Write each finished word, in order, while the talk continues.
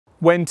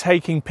When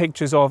taking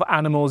pictures of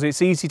animals,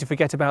 it's easy to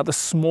forget about the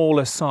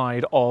smaller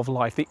side of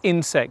life, the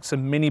insects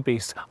and mini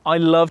beasts. I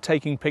love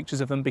taking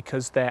pictures of them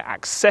because they're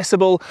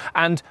accessible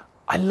and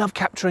I love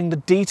capturing the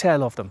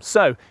detail of them.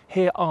 So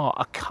here are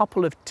a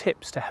couple of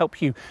tips to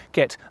help you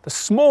get the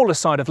smaller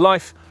side of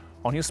life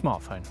on your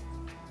smartphone.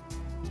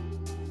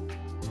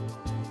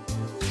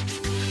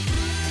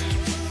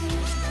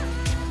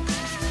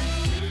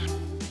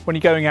 When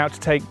you're going out to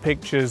take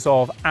pictures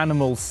of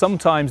animals,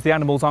 sometimes the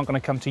animals aren't going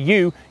to come to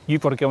you.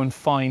 You've got to go and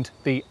find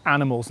the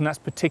animals, and that's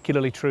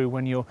particularly true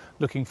when you're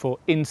looking for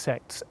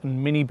insects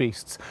and mini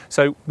beasts.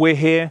 So we're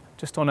here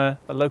just on a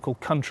local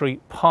country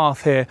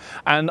path here,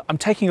 and I'm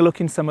taking a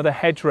look in some of the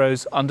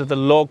hedgerows under the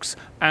logs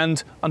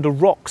and under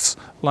rocks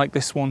like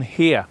this one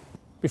here.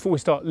 Before we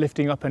start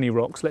lifting up any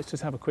rocks, let's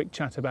just have a quick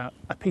chat about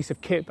a piece of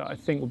kit that I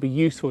think will be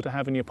useful to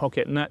have in your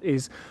pocket, and that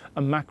is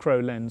a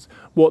macro lens.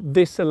 What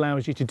this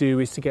allows you to do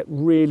is to get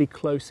really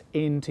close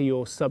into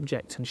your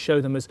subject and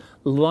show them as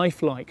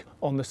lifelike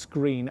on the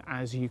screen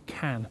as you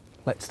can.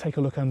 Let's take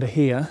a look under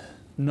here,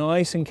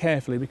 nice and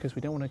carefully, because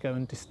we don't want to go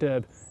and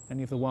disturb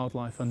any of the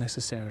wildlife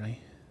unnecessarily.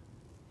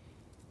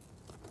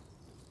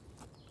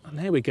 And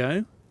there we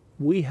go.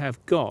 We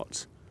have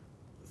got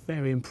a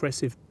very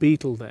impressive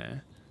beetle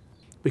there.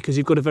 Because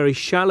you've got a very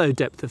shallow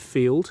depth of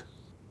field,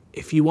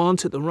 if you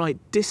aren't at the right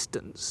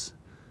distance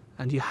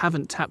and you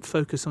haven't tapped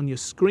focus on your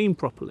screen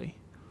properly,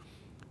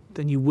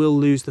 then you will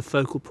lose the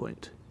focal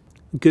point.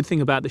 The good thing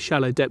about the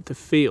shallow depth of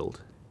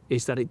field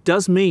is that it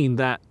does mean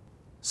that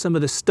some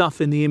of the stuff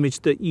in the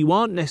image that you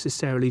aren't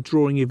necessarily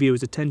drawing your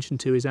viewer's attention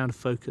to is out of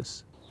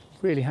focus.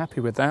 Really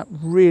happy with that,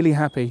 really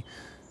happy.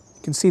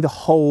 You can see the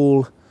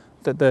hole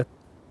that the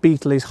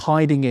beetle is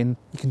hiding in.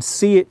 You can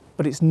see it,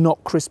 but it's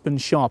not crisp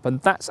and sharp,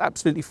 and that's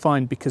absolutely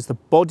fine because the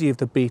body of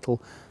the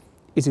beetle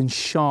is in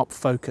sharp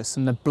focus,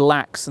 and the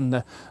blacks and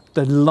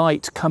the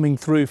light coming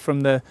through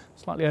from the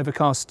slightly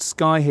overcast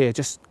sky here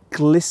just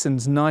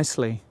glistens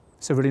nicely.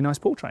 It's a really nice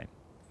portrait.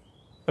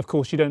 Of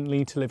course, you don't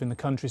need to live in the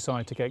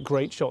countryside to get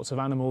great shots of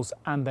animals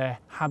and their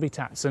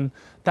habitats, and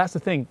that's the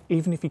thing,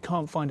 even if you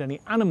can't find any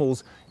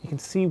animals, you can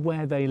see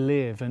where they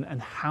live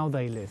and how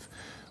they live.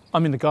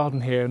 I'm in the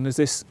garden here and there's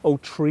this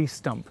old tree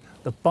stump.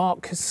 The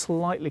bark has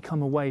slightly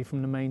come away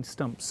from the main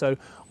stump, so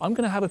I'm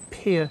going to have a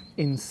peer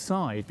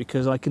inside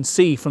because I can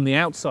see from the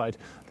outside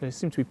there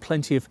seem to be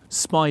plenty of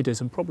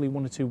spiders and probably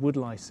one or two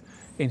woodlice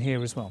in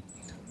here as well.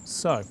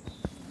 So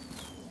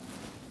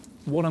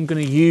what I'm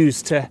going to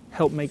use to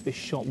help make this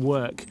shot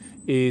work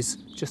is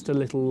just a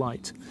little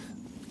light.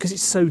 Because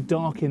it's so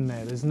dark in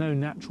there, there's no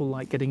natural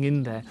light getting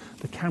in there,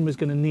 the camera's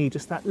going to need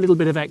just that little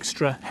bit of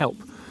extra help.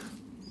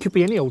 Could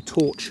be any old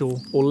torch or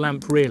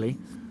lamp really.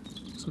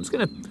 So I'm just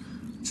going to,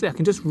 see, I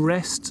can just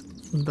rest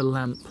the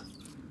lamp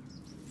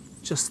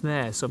just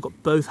there. So I've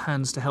got both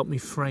hands to help me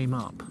frame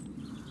up.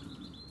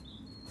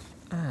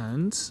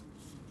 And,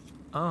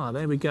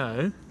 there we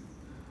go.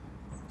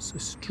 So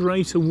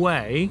straight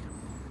away,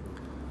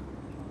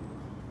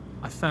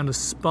 I found a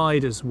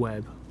spider's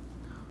web.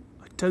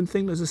 I don't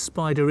think there's a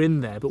spider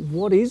in there, but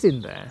what is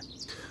in there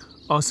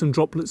are some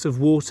droplets of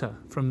water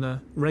from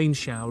the rain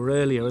shower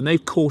earlier, and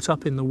they've caught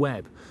up in the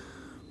web.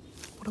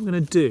 What I'm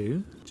going to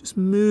do, just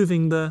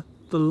moving the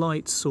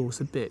light source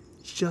a bit,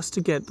 just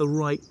to get the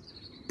right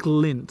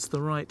glints,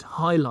 the right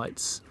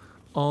highlights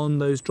on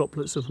those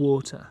droplets of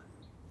water.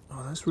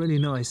 Oh, that's really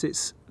nice.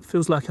 It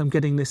feels like I'm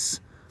getting this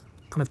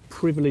kind of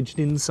privileged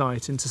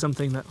insight into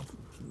something that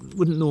I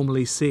wouldn't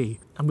normally see.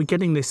 And we're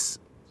getting this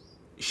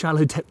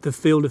shallow depth of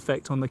field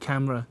effect on the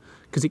camera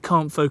because it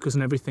can't focus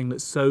on everything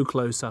that's so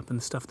close up and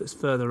the stuff that's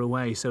further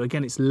away. So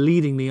again, it's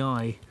leading the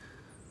eye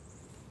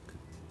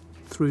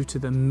through to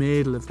the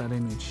middle of that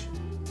image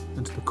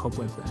and to the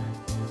cobweb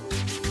there.